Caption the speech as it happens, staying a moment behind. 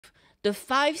the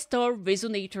 5-star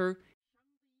resonator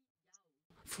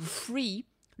for free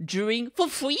for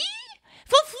free?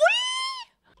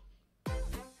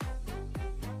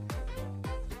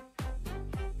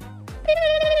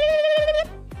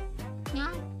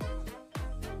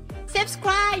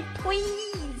 Subscribe,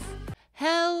 please!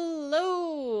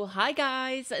 Hello! Hi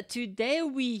guys! Today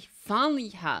we finally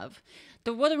have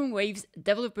the Wuthering Waves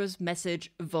Developers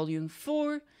Message Volume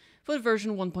 4 for the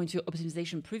version 1.2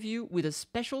 optimization preview with a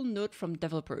special note from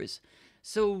developers.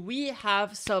 So we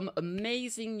have some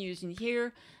amazing news in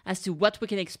here as to what we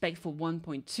can expect for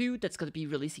 1.2 that's going to be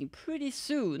releasing pretty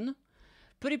soon.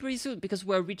 Pretty soon, because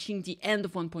we're reaching the end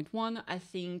of 1.1. I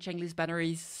think Changli's banner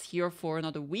is here for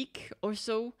another week or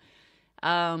so.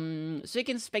 So you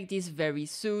can expect this very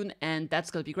soon, and that's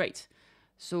gonna be great.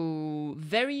 So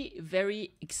very,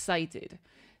 very excited.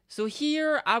 So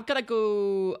here, I'm gonna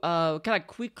go kind of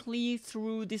quickly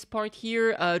through this part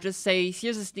here. Just say,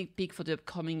 here's a sneak peek for the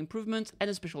upcoming improvements and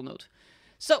a special note.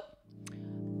 So,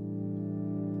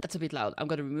 that's a bit loud. I'm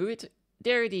gonna remove it.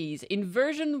 There it is. In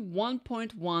version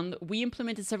 1.1, we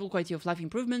implemented several quality of life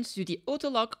improvements to the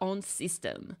auto-lock-on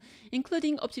system,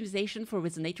 including optimization for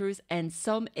resonators and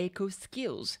some echo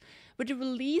skills. With the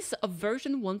release of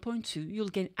version 1.2, you'll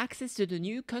gain access to the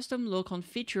new custom lock-on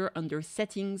feature under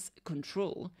Settings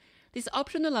Control. This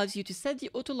option allows you to set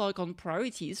the auto-lock-on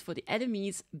priorities for the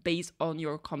enemies based on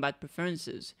your combat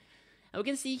preferences. And we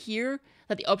can see here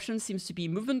that the option seems to be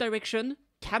movement direction,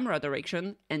 camera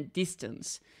direction, and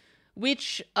distance,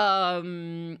 which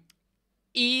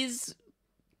is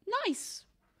nice.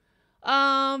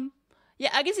 Yeah,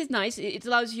 I guess it's nice. It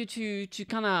allows you to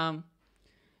kind of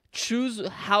choose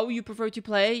how you prefer to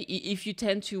play. If you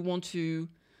tend to want to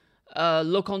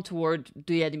lock on toward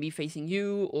the enemy facing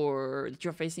you or that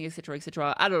you're facing, etc.,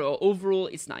 etc. I don't know. Overall,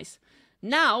 it's nice.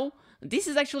 Now, this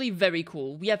is actually very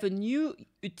cool. We have a new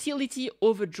utility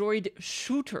overjoyed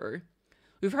shooter.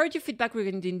 We've heard your feedback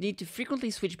regarding the need to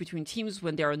frequently switch between teams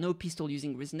when there are no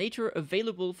pistol-using resonator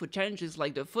available for challenges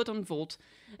like the Photon Vault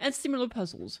and similar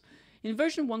puzzles. In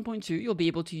version 1.2, you'll be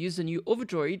able to use the new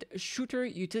Overjoyed Shooter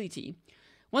utility.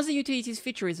 Once the utilities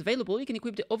feature is available, you can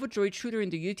equip the Overjoyed Shooter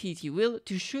in the utility wheel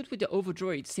to shoot with the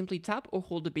Overjoyed. Simply tap or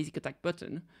hold the basic attack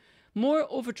button. More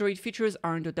Overjoyed features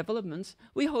are under development.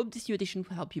 We hope this new addition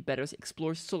will help you better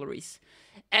explore Solaris.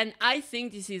 And I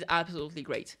think this is absolutely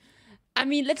great. I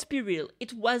mean, let's be real,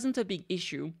 it wasn't a big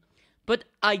issue, but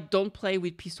I don't play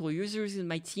with pistol users in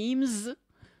my teams,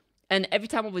 and every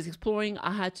time I was exploring,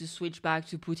 I had to switch back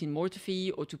to put in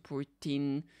Mortefee or to put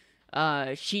in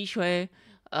Shishui,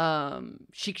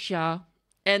 Shiksha,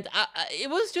 and it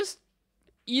was just,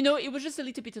 you know, it was just a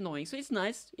little bit annoying. So it's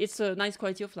nice, it's a nice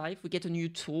quality of life, we get a new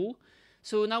tool,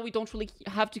 so now we don't really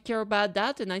have to care about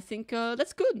that, and I think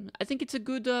that's good. I think it's a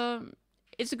good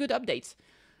update.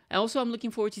 And also, I'm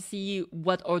looking forward to see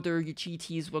what other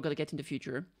utilities we're going to get in the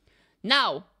future.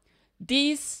 Now,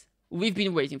 we've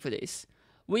been waiting for this.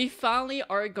 We finally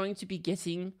are going to be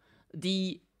getting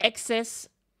the excess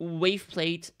wave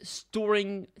plate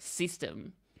storing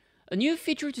system. A new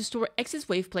feature to store excess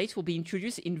wave plates will be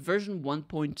introduced in version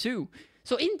 1.2.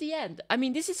 So in the end, I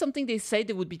mean, this is something they said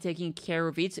they would be taking care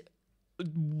of it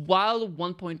while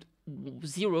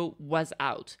 1.0 was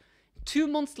out. 2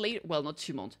 months later, well, not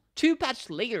 2 months, 2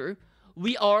 patches later,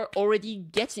 we are already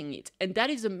getting it. And that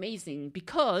is amazing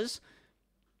because,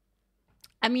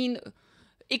 I mean,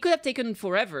 it could have taken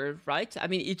forever, right? I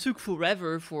mean, it took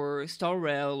forever for Star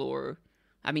Rail or,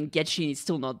 I mean, Genshin is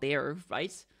still not there,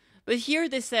 right? But here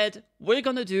they said, we're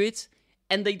gonna do it,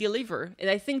 and they deliver.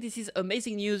 And I think this is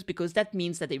amazing news because that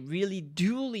means that they really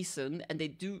do listen and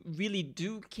they really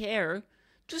do care.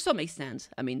 To some extent,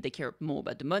 I mean, they care more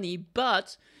about the money,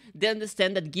 but they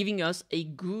understand that giving us a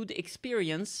good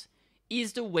experience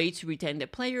is the way to retain their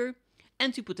player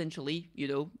and to potentially, you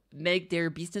know, make their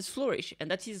business flourish. And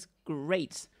that is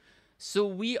great. So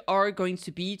we are going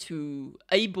to be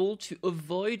able to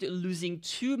avoid losing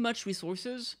too much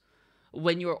resources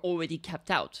when you're already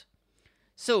capped out.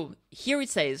 So here it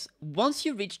says, once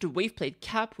you reach the waveplate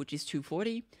cap, which is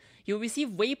 240, you'll receive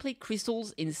waveplate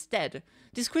crystals instead.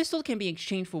 This crystal can be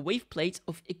exchanged for waveplates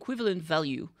of equivalent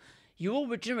value. You will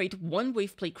regenerate 1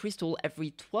 waveplate crystal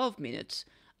every 12 minutes,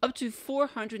 up to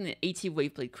 480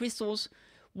 waveplate crystals.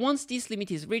 Once this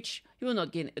limit is reached, you will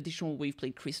not gain additional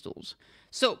waveplate crystals.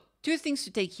 So, 2 things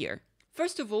to take here.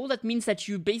 First of all, that means that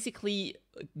you basically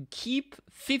keep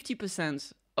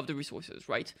 50% of the resources,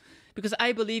 right? Because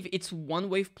I believe it's 1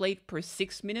 waveplate per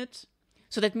 6 minutes.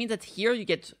 So that means that here you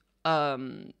get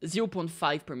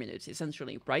 0.5 per minute,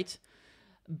 essentially, right?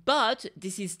 But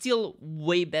this is still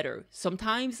way better.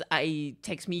 Sometimes it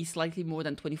takes me slightly more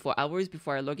than 24 hours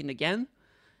before I log in again.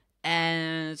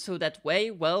 And so that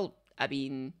way, well, I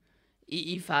mean,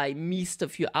 if I missed a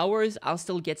few hours, I'll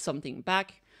still get something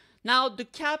back. Now, the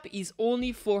cap is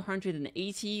only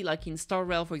 480, like in Star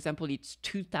Rail, for example, it's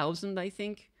 2,000, I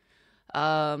think.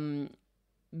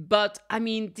 But, I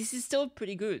mean, this is still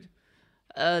pretty good.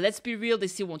 Let's be real, they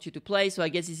still want you to play, so I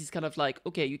guess this is kind of like,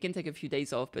 okay, you can take a few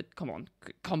days off, but come on,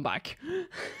 come back.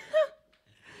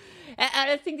 And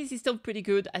I think this is still pretty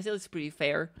good. I feel it's pretty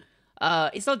fair.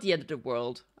 It's not the end of the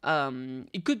world.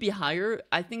 It could be higher.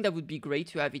 I think that would be great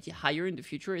to have it higher in the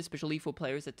future, especially for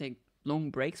players that take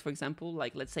long breaks, for example.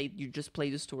 Like, let's say you just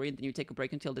play the story and then you take a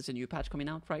break until there's a new patch coming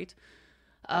out, right?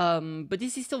 But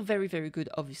this is still very, very good,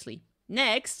 obviously.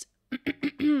 Next,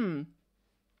 the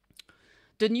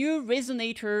new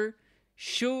Resonator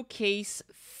Showcase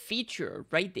feature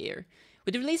right there.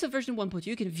 With the release of version 1.2,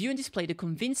 you can view and display the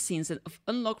convinced scenes of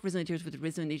unlock resonators with the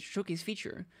Resonator Showcase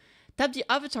feature. Tap the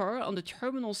avatar on the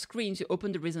terminal screen to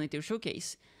open the Resonator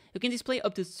Showcase. You can display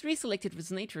up to 3 selected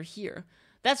resonators here.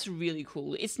 That's really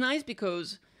cool. It's nice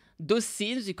because those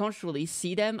scenes, you can't really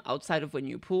see them outside of when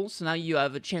you pull, so now you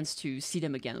have a chance to see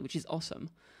them again, which is awesome.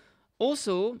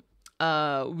 Also,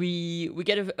 we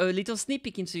get a little sneak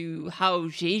peek into how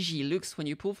Jeji looks when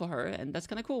you pull for her, and that's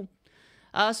kind of cool.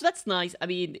 So that's nice. I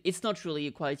mean, it's not really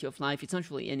a quality of life. It's not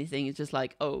really anything. It's just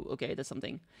like, oh, okay, that's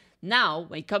something. Now,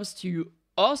 when it comes to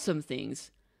awesome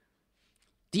things,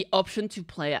 the option to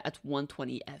play at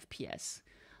 120 FPS.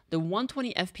 The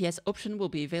 120 FPS option will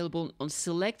be available on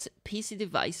select PC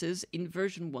devices in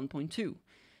version 1.2.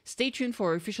 Stay tuned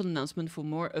for our official announcement for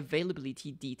more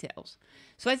availability details.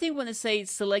 So I think when I say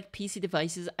select PC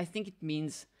devices, I think it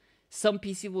means some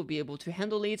PC will be able to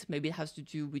handle it. Maybe it has to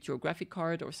do with your graphic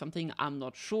card or something. I'm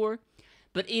not sure.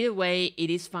 But either way, it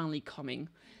is finally coming.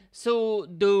 So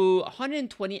the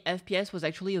 120 FPS was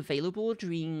actually available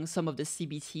during some of the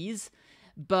CBTs,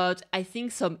 but I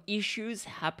think some issues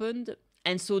happened,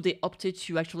 and so they opted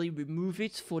to actually remove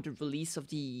it for the release of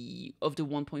the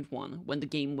 1.1 when the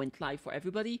game went live for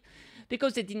everybody,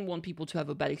 because they didn't want people to have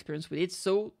a bad experience with it.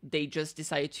 So they just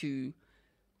decided to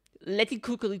let it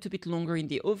cook a little bit longer in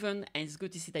the oven, and it's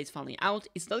good to see that it's finally out.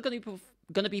 It's not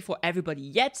gonna be for everybody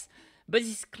yet, but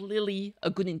it's clearly a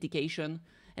good indication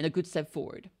and a good step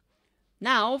forward.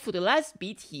 Now, for the last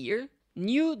bit here,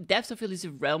 new Depths of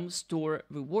Elusive Realm store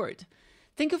reward.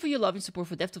 Thank you for your love and support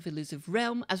for Depths of Elusive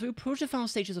Realm. As we approach the final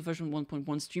stages of version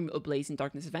 1.1 Stream Ablaze in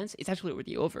Darkness events, it's actually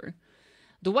already over.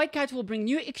 The White Kite will bring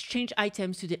new exchange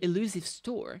items to the Elusive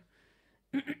store.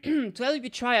 To help you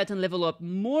try out and level up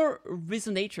more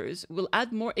resonators, we'll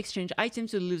add more exchange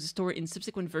items to the Elusive store in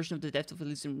subsequent version of the Depths of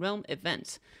Elusive Realm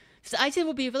event. This item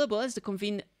will be available as the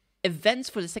convene events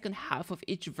for the second half of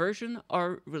each version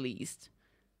are released.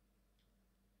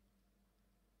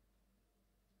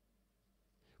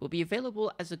 Will be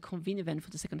available as a convene event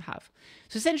for the second half.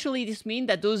 So essentially this means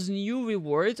that those new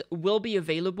rewards will be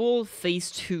available phase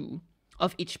 2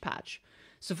 of each patch.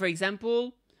 So for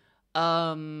example,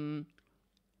 so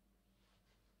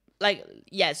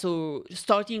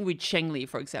starting with Shengli,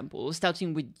 for example,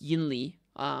 starting with Yinli.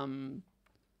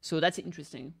 So that's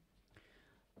interesting.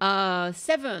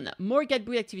 7. More Get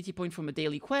Buoy activity point from a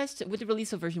daily quest. With the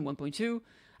release of version 1.2,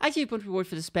 activity point reward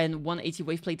for the spend 180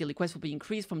 Waveplate daily quest will be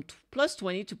increased from plus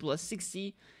 20 to plus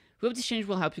 60. With this change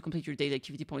will help you complete your daily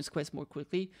activity points quest more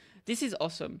quickly. This is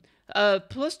awesome.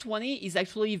 Plus 20 is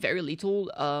actually very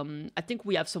little. I think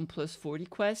we have some plus 40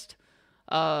 quest.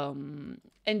 And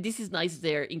this is nice.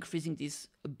 They're increasing this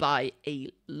by a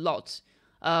lot.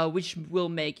 Which will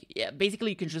make,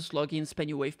 basically you can just log in, spend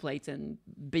your wave plate, and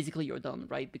basically you're done,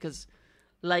 right? Because,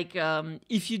 like,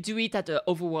 if you do it at an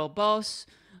overworld boss,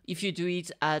 if you do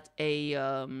it at a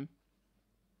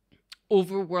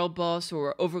overworld boss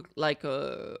or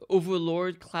a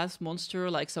overlord class monster,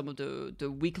 like some of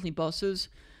the weekly bosses,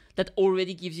 that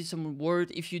already gives you some reward.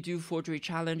 If you do forgery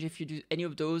challenge, if you do any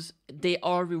of those, they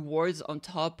are rewards on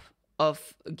top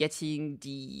of getting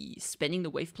spending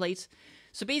the wave plate.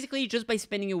 So basically, just by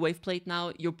spending your wave plate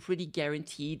now, you're pretty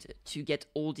guaranteed to get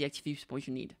all the activity points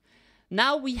you need.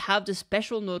 Now we have the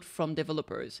special note from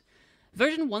developers.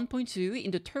 Version 1.2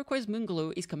 in the Turquoise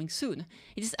Moonglow is coming soon.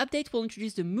 In this update, we'll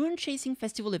introduce the Moon Chasing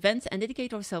Festival event and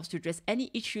dedicate ourselves to address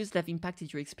any issues that have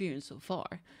impacted your experience so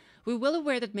far. We're well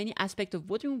aware that many aspects of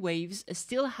Wuthering Waves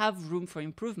still have room for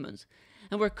improvement,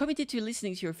 and we're committed to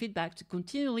listening to your feedback to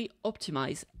continually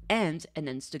optimize and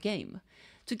enhance the game.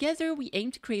 Together, we aim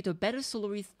to create a better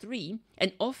Solaris 3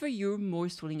 and offer you more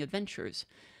thrilling adventures.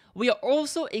 We are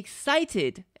also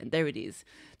excited, and there it is,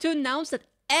 to announce that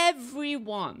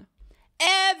everyone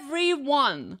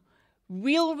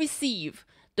will receive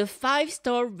the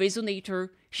 5-star Resonator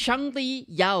Shangli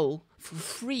Yao for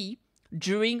free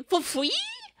for free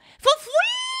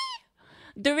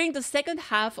during the second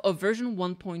half of version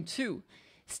 1.2.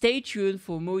 Stay tuned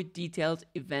for more detailed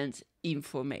event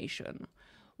information.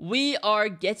 We are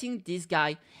getting this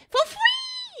guy for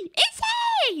free!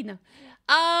 Insane!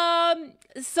 I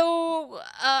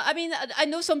mean, I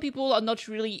know some people are not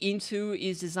really into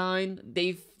his design.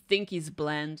 They think he's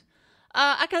bland.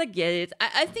 I kind of get it.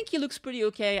 I think he looks pretty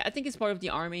okay. I think he's part of the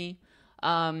army.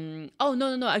 Oh,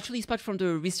 no. Actually, he's part from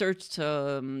the research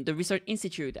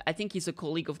institute. I think he's a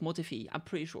colleague of Motefi. I'm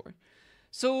pretty sure.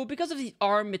 So because of the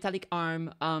metallic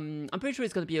arm, I'm pretty sure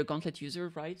he's going to be a gauntlet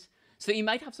user, right? So he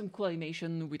might have some cool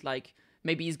animation with like,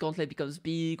 maybe his gauntlet becomes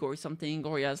big or something,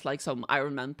 or he has like some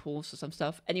Iron Man pulse or some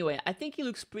stuff. Anyway, I think he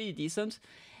looks pretty decent.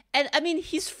 And I mean,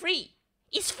 he's free.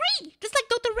 He's free! Just like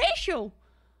Dr. Ratio!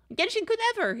 Genshin could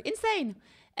never! Insane!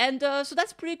 And so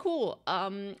that's pretty cool.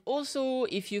 Also,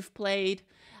 if you've played...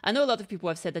 I know a lot of people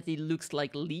have said that he looks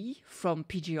like Lee from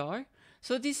PGR.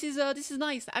 So this is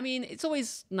nice. I mean, it's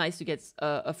always nice to get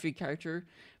a free character.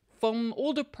 From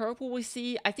all the purple we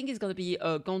see, I think it's going to be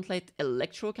a Gauntlet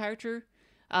Electro character.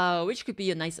 Which could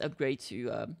be a nice upgrade to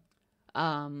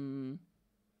Yuan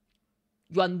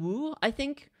Wu, I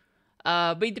think.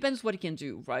 But it depends what he can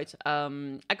do, right?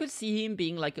 I could see him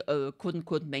being like a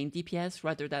quote-unquote main DPS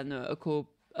rather than a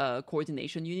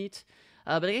coordination unit.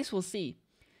 But I guess we'll see.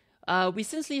 We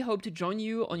sincerely hope to join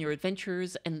you on your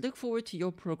adventures and look forward to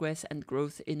your progress and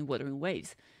growth in Wuthering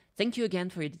Waves. Thank you again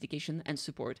for your dedication and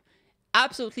support.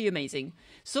 Absolutely amazing.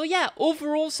 So yeah,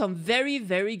 overall some very,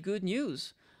 very good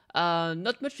news.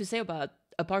 Not much to say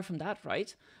apart from that,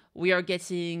 right? We are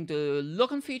getting the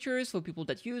lock-on features for people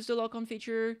that use the lock-on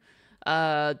feature.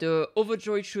 The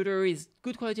overjoyed shooter is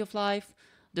good quality of life.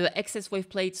 The excess wave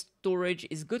plate storage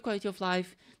is good quality of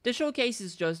life. The showcase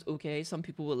is just okay. Some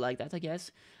people will like that, I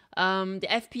guess. The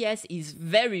FPS is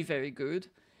very, very good.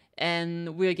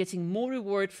 And we're getting more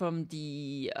reward from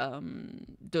the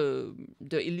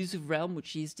Elusive Realm,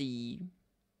 which is the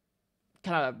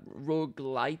kind of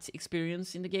roguelite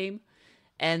experience in the game.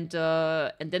 And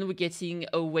then we're getting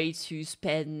a way to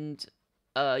spend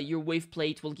your wave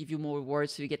plate will give you more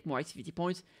rewards, so you get more activity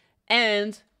points.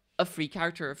 And a free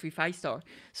character, a free 5-star.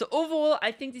 So overall,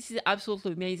 I think this is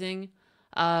absolutely amazing.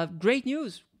 Great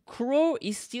news. Kuro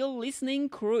is still listening.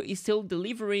 Kuro is still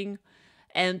delivering.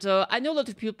 And I know a lot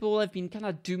of people have been kind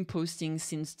of doom posting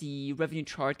since the revenue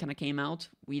chart kind of came out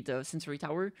with Sensory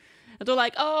Tower. And they're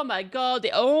like, oh my god,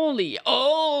 they only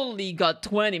got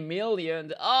 20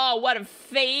 million. Oh, what a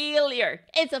failure.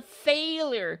 It's a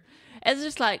failure. And it's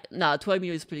just like, nah, 20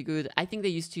 million is pretty good. I think they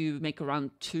used to make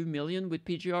around 2 million with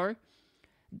PGR.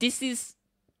 This is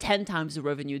 10 times the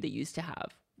revenue they used to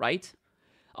have, right?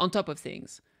 On top of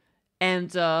things.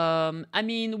 And, I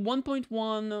mean,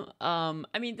 1.1,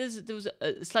 I mean, there was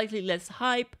a slightly less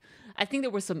hype. I think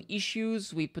there were some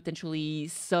issues with potentially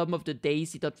some of the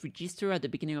days did not register at the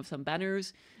beginning of some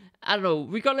banners. I don't know,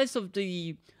 regardless of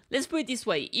the... Let's put it this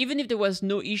way, even if there was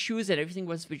no issues and everything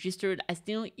was registered, I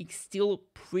think it's still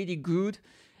pretty good.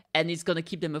 And it's gonna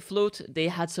keep them afloat. They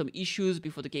had some issues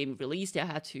before the game released. They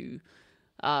had to...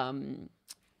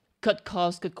 cut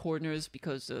costs, cut corners,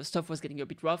 because stuff was getting a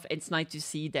bit rough. It's nice to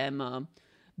see them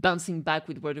bouncing back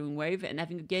with Wuthering Wave and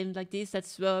having a game like this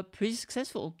that's pretty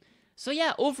successful. So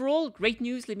yeah, overall, great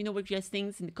news. Let me know what you guys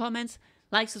think in the comments.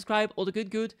 Like, subscribe, all the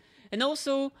good. And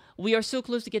also, we are so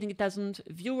close to getting 1,000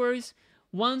 viewers.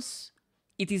 Once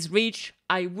it is reached,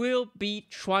 I will be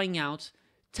trying out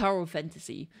Tower of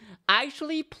Fantasy. I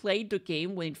actually played the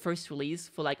game when it first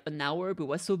released for like an hour, but it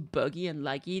was so buggy and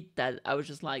laggy that I was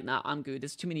just like, nah, I'm good.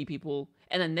 There's too many people.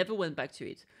 And I never went back to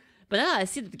it. But now I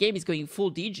see that the game is going full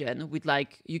degen with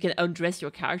like, you can undress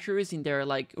your characters in their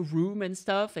like room and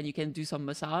stuff, and you can do some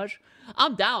massage.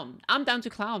 I'm down. I'm down to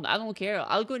clown. I don't care.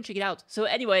 I'll go and check it out. So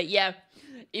anyway, yeah,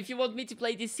 if you want me to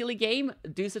play this silly game,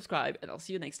 do subscribe, and I'll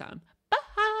see you next time.